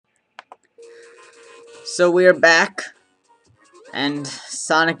So we are back, and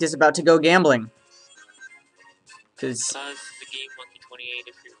Sonic is about to go gambling. Cause This is the GameMonkey28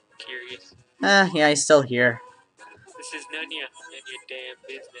 if you're curious. yeah, he's still here. This is none of your damn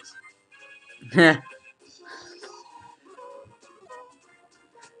business.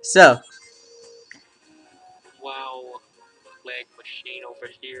 So, Wow, lag machine over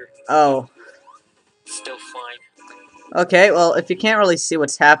here. oh, Still fine. okay. Well, if you can't really see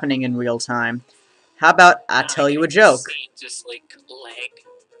what's happening in real time, how about I tell you a joke? Just like lag.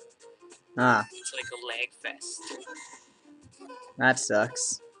 Ah, It's like a lag fest. that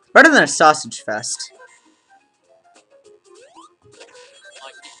sucks. Better than a sausage fest.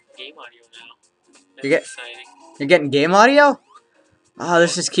 Like game audio now. That's exciting. You're getting game audio? Oh,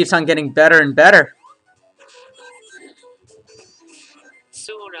 this just keeps on getting better and better.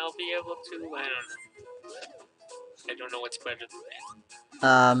 Soon I'll be able to, I don't know what's better than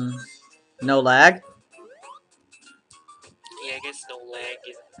that. No lag? Yeah, I guess no lag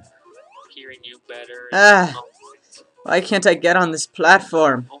and hearing you better. Why can't I get on this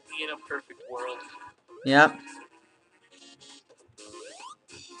platform? Only in a perfect world. Yep.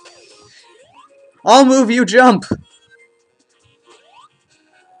 I'll move, you jump!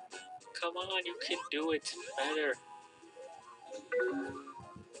 Come on, you can do it better.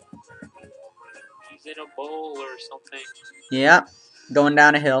 He's in a bowl or something. Yep. Going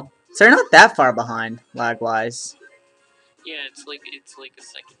down a hill. So you're not that far behind, lag-wise. Yeah, it's like a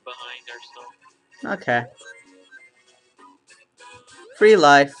second behind or so. Okay. Free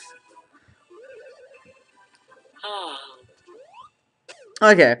life.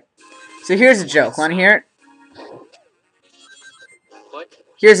 Okay. So here's a joke. Wanna hear it? What?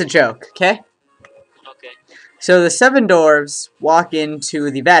 Here's a joke, okay? Okay. So the 7 dwarves walk into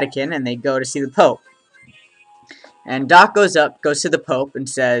the Vatican and they go to see the Pope. And Doc goes to the Pope and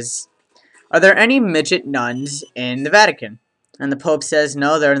says, "Are there any midget nuns in the Vatican?" And the Pope says,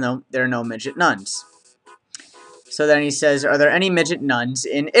 "No, there are no midget nuns." So then he says, "Are there any midget nuns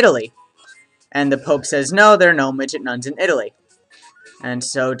in Italy?" And the Pope says, "No, there are no midget nuns in Italy." And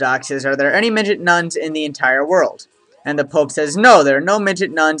so Doc says, "Are there any midget nuns in the entire world?" And the Pope says, "No, there are no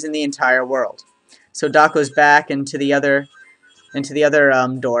midget nuns in the entire world." So Doc goes back into the other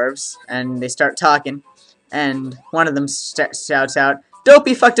dwarves, and they start talking. And one of them shouts out,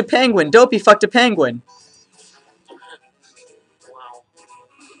 "Dopey fucked a penguin! Dopey fucked a penguin!" Wow.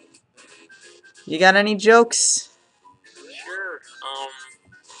 You got any jokes? Sure.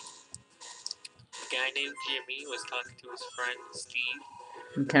 A guy named Jimmy was talking to his friend Steve.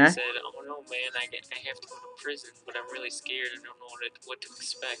 Okay. He said, "Oh no, man, I have to go to prison, but I'm really scared. I don't know what to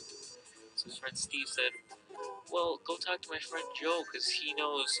expect." So his friend Steve said, "Well, go talk to my friend Joe, because he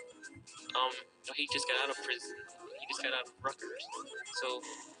knows, he just got out of prison. He just got out of Rutgers." So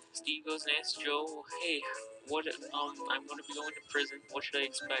Steve goes and asks Joe, "Hey, I'm going to be going to prison. What should I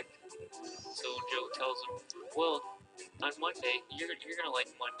expect?" So Joe tells him, "Well, on Monday, you're going to like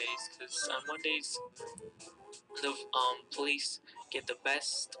Mondays, because on Mondays, the, police get the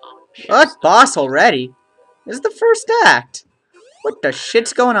best, What, boss already? This is the first act. What the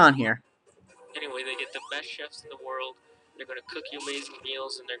shit's going on here? Anyway, they get the best chefs in the world. They're gonna cook you amazing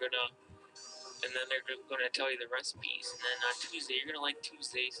meals, and then they're gonna tell you the recipes. And then on Tuesday, you're gonna like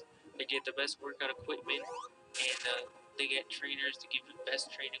Tuesdays. They get the best workout equipment, and they get trainers to give you the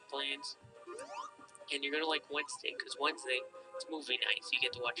best training plans. And you're gonna like Wednesday, because Wednesday it's movie night. So you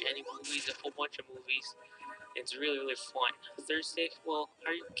get to watch any movies, a whole bunch of movies. It's really, really fun. Thursday, well,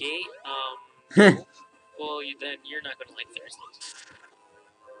 are you gay? No. Well, then you're not gonna like Thursdays."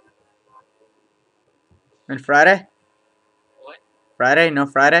 And Friday? What? Friday? No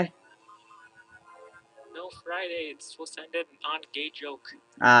Friday? No, Friday. It's supposed to end on a gay joke.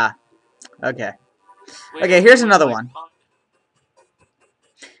 Ah. Okay. Wait, Okay, here's another one.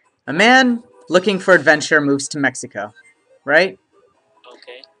 A man looking for adventure moves to Mexico. Right?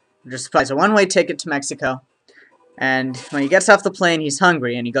 Okay. Just buys a one-way ticket to Mexico. And when he gets off the plane, he's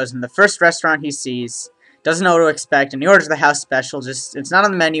hungry, and he goes in the first restaurant he sees, doesn't know what to expect, and he orders the house special. It's not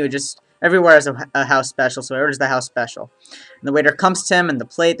on the menu, just everywhere has a house special, so he orders the house special. And the waiter comes to him, and the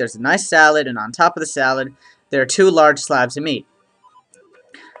plate, there's a nice salad, and on top of the salad, there are 2 large slabs of meat.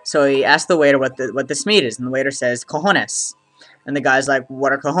 So he asks the waiter what this meat is, and the waiter says, "Cojones." And the guy's like,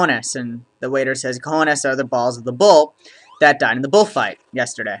 "What are cojones?" And the waiter says, "Cojones are the balls of the bull that died in the bullfight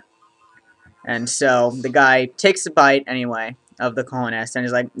yesterday." And so the guy takes a bite anyway of the cojones, and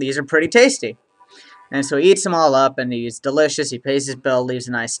he's like, "These are pretty tasty." And so he eats them all up, and he's delicious. He pays his bill, leaves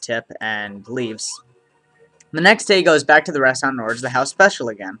a nice tip, and leaves. The next day, he goes back to the restaurant and orders the house special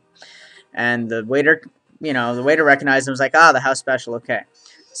again. And the waiter, recognized him and was like, "Ah, the house special, okay."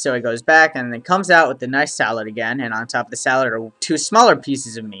 So he goes back and then comes out with the nice salad again, and on top of the salad are 2 smaller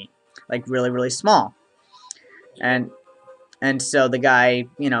pieces of meat, like really small. And so the guy,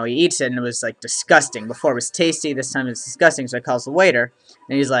 you know, he eats it and it was like disgusting. Before it was tasty, this time it's disgusting. So he calls the waiter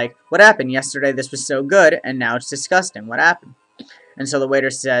and he's like, "What happened? Yesterday this was so good and now it's disgusting. What happened?" And so the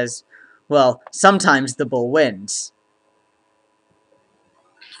waiter says, "Well, sometimes the bull wins."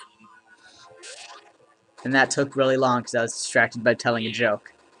 And that took really long because I was distracted by telling a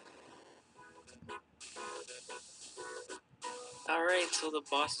joke. Alright, so the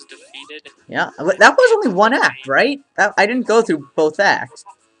boss is defeated. Yeah, that was only one act, right? I didn't go through both acts.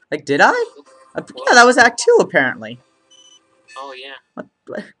 Like, did I? Yeah, that was Act 2, apparently. Oh, yeah.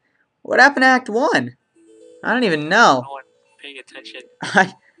 What happened to Act 1? I don't even know. No one paying attention.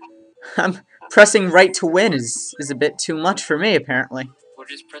 I'm pressing right to win is a bit too much for me, apparently. We're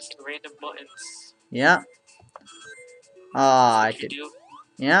just pressing random buttons. Yeah. I could.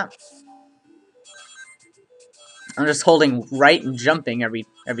 Yeah. I'm just holding right and jumping every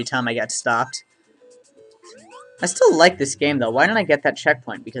time I get stopped. I still like this game, though. Why didn't I get that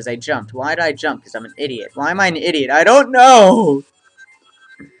checkpoint? Because I jumped. Why did I jump? Because I'm an idiot. Why am I an idiot? I don't know!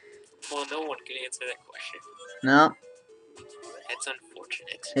 Well, no one can answer that question. No. That's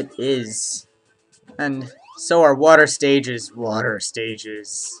unfortunate. It is. And so are water stages. Water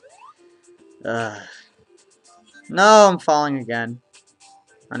stages. Ugh. No, I'm falling again.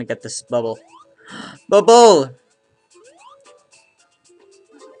 I'm gonna get this bubble. Bubble!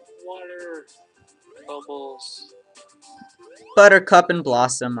 Water. Bubbles. Buttercup and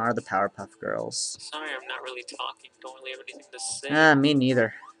Blossom are the Powerpuff Girls. Sorry, I'm not really talking. Don't really have anything to say. Ah, me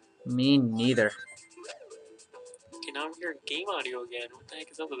neither. Me neither. Okay, now I'm hearing game audio again. What the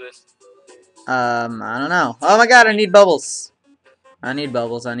heck is up with this? I don't know. Oh my god, I need bubbles. I need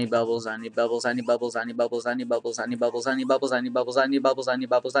bubbles, I need bubbles, I need bubbles, I need bubbles, I need bubbles, I need bubbles, I need bubbles, I need bubbles, I need bubbles, I need bubbles, I need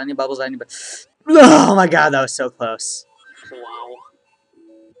bubbles, I need bubbles, I need bubbles. Oh my god, that was so close. Wow.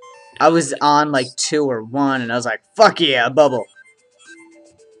 I was on like 2 or 1 and I was like, fuck yeah, a bubble.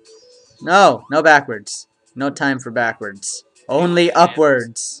 No, no backwards. No time for backwards. Only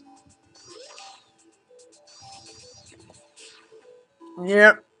upwards.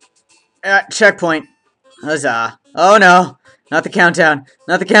 Yep. Checkpoint. Huzzah. Oh no. Not the countdown.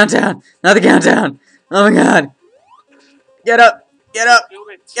 Not the countdown. Not the countdown. Oh my god. Get up. Get up.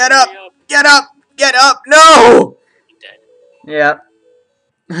 Get up. Get up. Get up. No! Yep.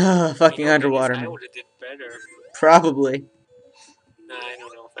 Fucking underwater. I would have did better. Probably. Nah, I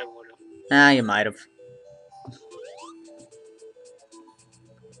don't know if I would have. Ah, you might have.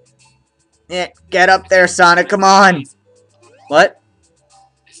 Yeah, get up there, Sonic. Come on. What?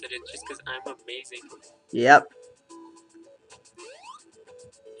 I said it just because I'm amazing. Yep.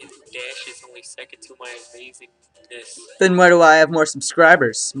 And Dash is only second to my amazingness. Then why do I have more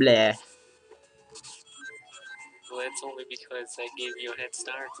subscribers? Bleh. Well, that's only because I gave you a head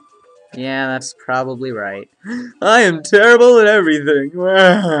start. Yeah, that's probably right. I am terrible at everything.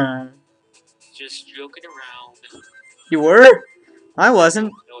 Just joking around. You were? I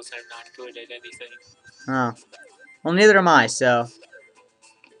wasn't. Knows I'm not good at anything. Oh. Well, neither am I, so...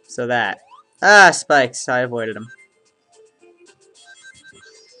 So that. Ah, spikes. I avoided them.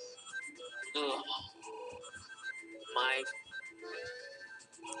 Ugh. My...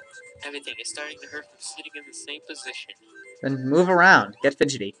 Everything is starting to hurt from sitting in the same position. Then move around. Get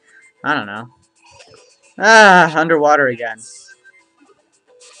fidgety. I don't know. Ah, underwater again.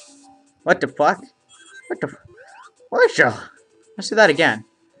 What the fuck? What the... What the... Let's do that again.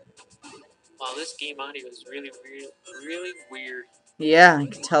 Wow, this game audio is really weird. Yeah, I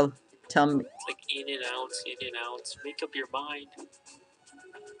can tell me. It's like in and out, in and out. Make up your mind.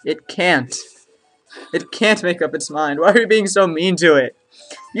 It can't. It can't make up its mind. Why are you being so mean to it?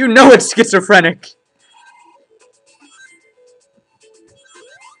 You know it's schizophrenic.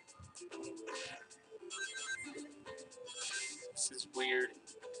 This is weird.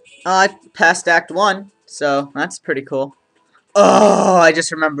 I passed Act 1, so that's pretty cool. Oh, I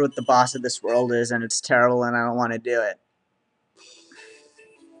just remember what the boss of this world is, and it's terrible, and I don't want to do it.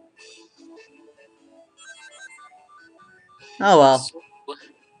 Oh well. So,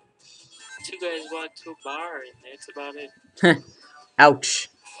 two guys walk to a bar, and that's about it. Ouch.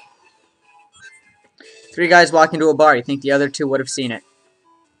 3 guys walk into a bar. You think the other 2 would have seen it?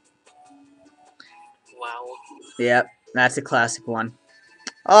 Wow. Yep, that's a classic one.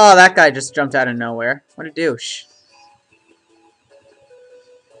 Oh, that guy just jumped out of nowhere. What a douche.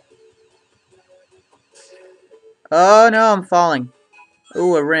 Oh no, I'm falling.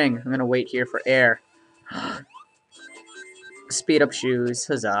 Ooh, a ring. I'm gonna wait here for air. Speed up shoes.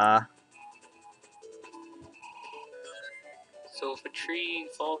 Huzzah. So if a tree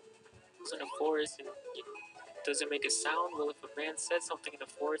falls It's in a forest and it doesn't make a sound. Well, if a man said something in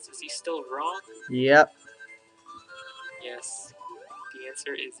the forest, is he still wrong? Yep. Yes. The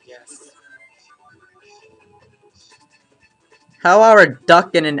answer is yes. How are a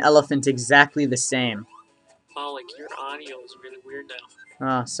duck and an elephant exactly the same? Oh, like your audio is really weird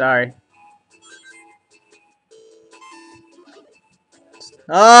now. Oh, sorry.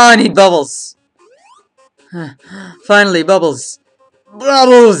 Oh, I need bubbles. Finally, bubbles.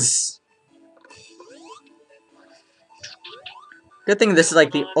 Bubbles! Good thing this is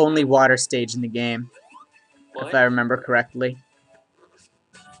like the only water stage in the game. What? If I remember correctly.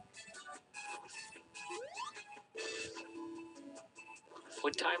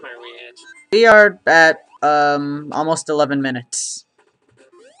 What time are we at? We are at, almost 11 minutes.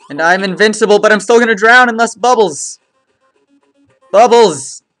 And I'm invincible, but I'm still gonna drown unless bubbles.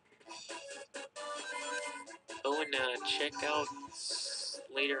 Bubbles! Go and check out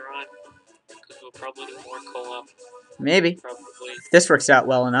later on, because we'll probably do more co-op. Maybe. Probably. If this works out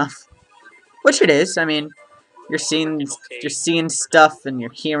well enough. Which it is, I mean, you're seeing stuff and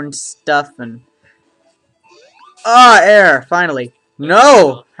you're hearing stuff and... Ah, air, finally.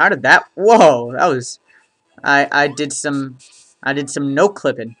 No! How did that... Whoa, that was... I did some no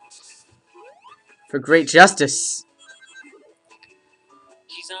clipping. For great justice.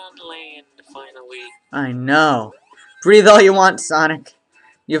 He's on land, finally. I know. Breathe all you want, Sonic.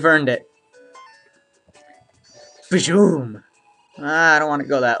 You've earned it. Boom! I don't want to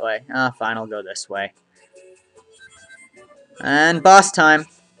go that way. Ah, fine, I'll go this way. And boss time.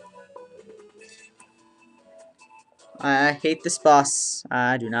 I hate this boss.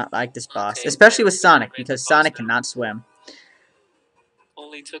 I do not like this boss. Okay, Especially with Sonic, because Sonic cannot swim.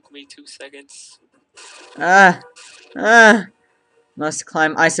 Only took me 2 seconds. Must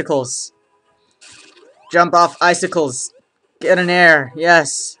climb icicles. Jump off icicles. Get an air.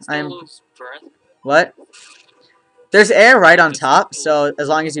 Yes. Still lose breath. What? There's air right on top, so as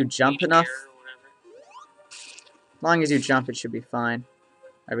long as you jump enough. As long as you jump, it should be fine.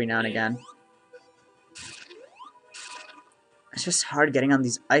 Every now and again. It's just hard getting on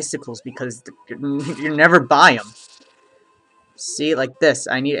these icicles because you're never by them. See, like this.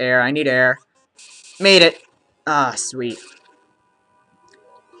 I need air. I need air. Made it. Ah, sweet.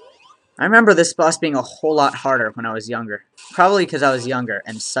 I remember this boss being a whole lot harder when I was younger. Probably because I was younger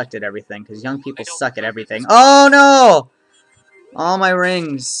and sucked at everything, because young people suck at everything. Oh, no! All my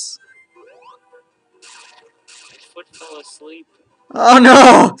rings. My foot fell asleep. Oh,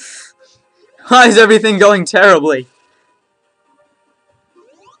 no! Why is everything going terribly?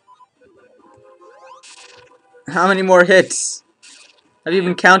 How many more hits? Have you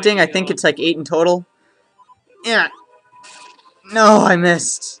been counting? I think it's like 8 in total. Yeah. No, I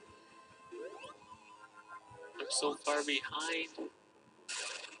missed. I'm so far behind.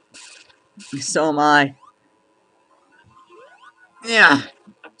 So am I. Yeah.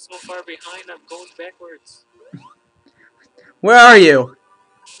 I'm so far behind, I'm going backwards. Where are you?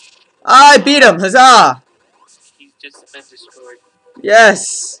 I beat him! Huzzah! He's just been destroyed.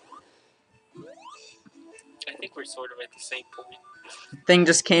 Yes! I think we're sort of at the same point. Thing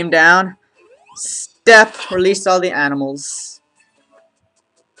just came down. Step! Released all the animals.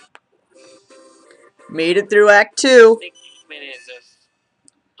 Made it through Act 2. I think Eggman is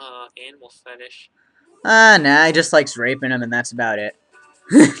a animal fetish. Nah, he just likes raping them and that's about it.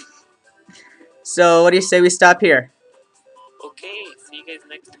 So, what do you say we stop here? Okay, see you guys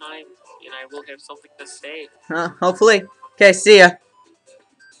next time, and I will have something to say. Hopefully. Okay, see ya.